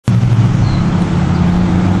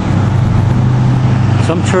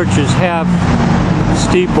Some churches have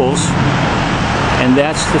steeples, and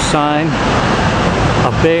that's the sign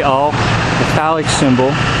of Baal, the phallic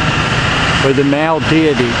symbol, or the male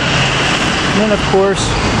deity. And then, of course,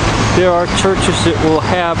 there are churches that will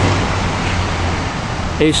have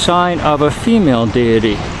a sign of a female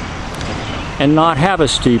deity and not have a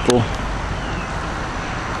steeple,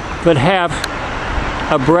 but have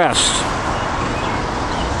a breast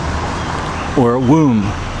or a womb.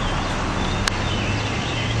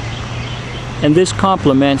 And this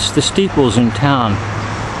complements the steeples in town,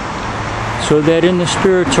 so that in the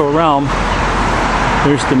spiritual realm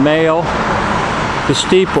there's the male, the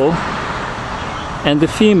steeple, and the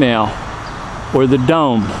female, or the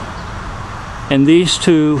dome. And these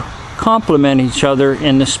two complement each other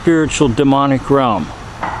in the spiritual demonic realm,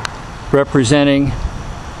 representing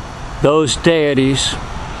those deities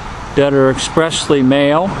that are expressly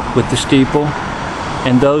male with the steeple,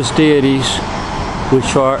 and those deities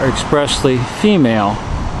which are expressly female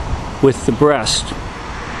with the breast.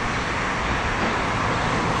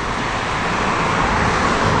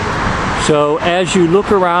 So as you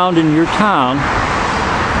look around in your town,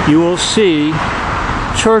 you will see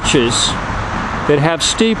churches that have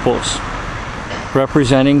steeples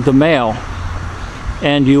representing the male,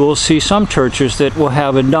 and you will see some churches that will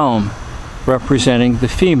have a dome representing the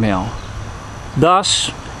female. Thus,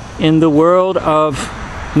 in the world of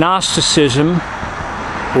Gnosticism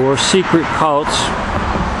or secret cults,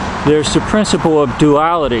 there's the principle of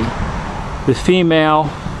duality, the female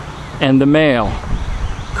and the male,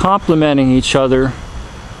 complementing each other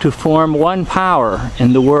to form one power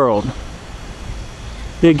in the world.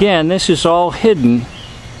 Again, this is all hidden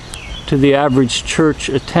to the average church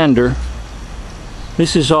attender.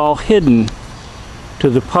 This is all hidden to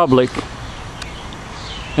the public,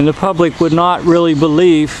 and the public would not really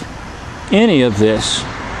believe any of this,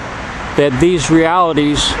 that these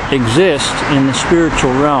realities exist in the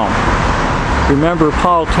spiritual realm. Remember,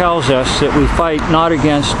 Paul tells us that we fight not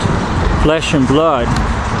against flesh and blood,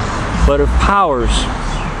 but of powers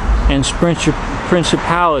and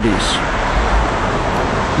principalities,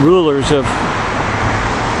 rulers of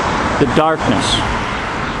the darkness.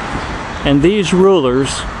 And these rulers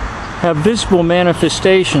have visible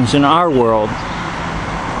manifestations in our world.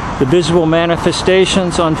 The visible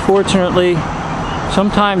manifestations, unfortunately,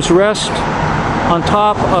 sometimes rest on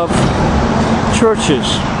top of churches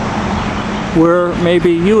where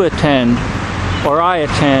maybe you attend, or I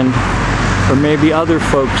attend, or maybe other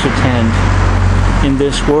folks attend in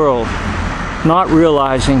this world, not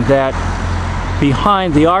realizing that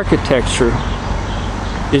behind the architecture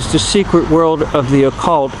is the secret world of the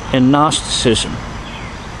occult and Gnosticism.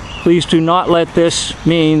 Please do not let this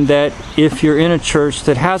mean that if you're in a church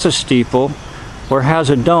that has a steeple or has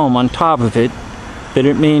a dome on top of it, that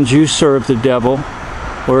it means you serve the devil,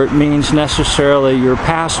 or it means necessarily your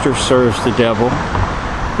pastor serves the devil.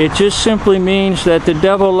 It just simply means that the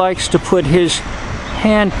devil likes to put his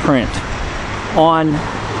handprint on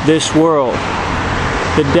this world.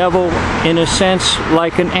 The devil, in a sense,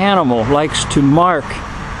 like an animal, likes to mark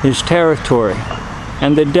his territory.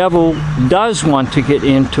 And the devil does want to get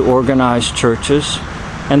into organized churches,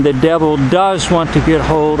 and the devil does want to get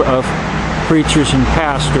hold of preachers and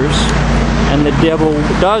pastors, and the devil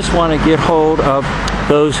does want to get hold of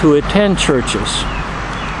those who attend churches.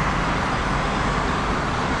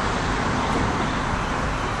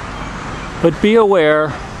 But be aware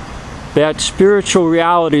that spiritual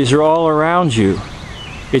realities are all around you.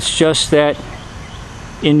 It's just that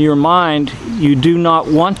in your mind you do not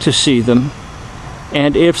want to see them,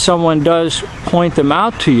 and if someone does point them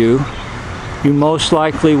out to you, you most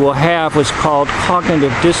likely will have what's called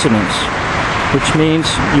cognitive dissonance, which means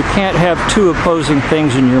you can't have two opposing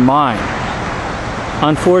things in your mind.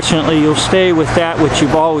 Unfortunately, you'll stay with that which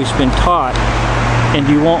you've always been taught, and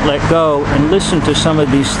you won't let go and listen to some of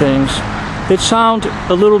these things that sound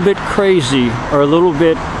a little bit crazy or a little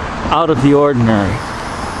bit out of the ordinary.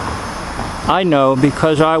 I know,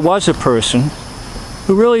 because I was a person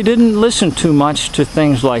who really didn't listen too much to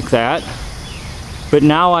things like that, but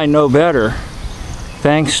now I know better,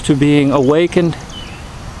 thanks to being awakened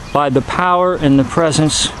by the power and the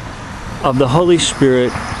presence of the Holy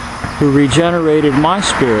Spirit, who regenerated my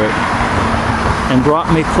spirit and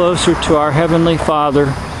brought me closer to our Heavenly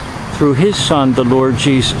Father through His Son, the Lord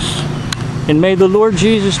Jesus. And may the Lord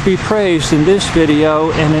Jesus be praised in this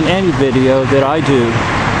video and in any video that I do.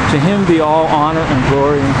 To Him be all honor and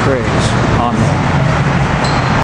glory and praise. Amen.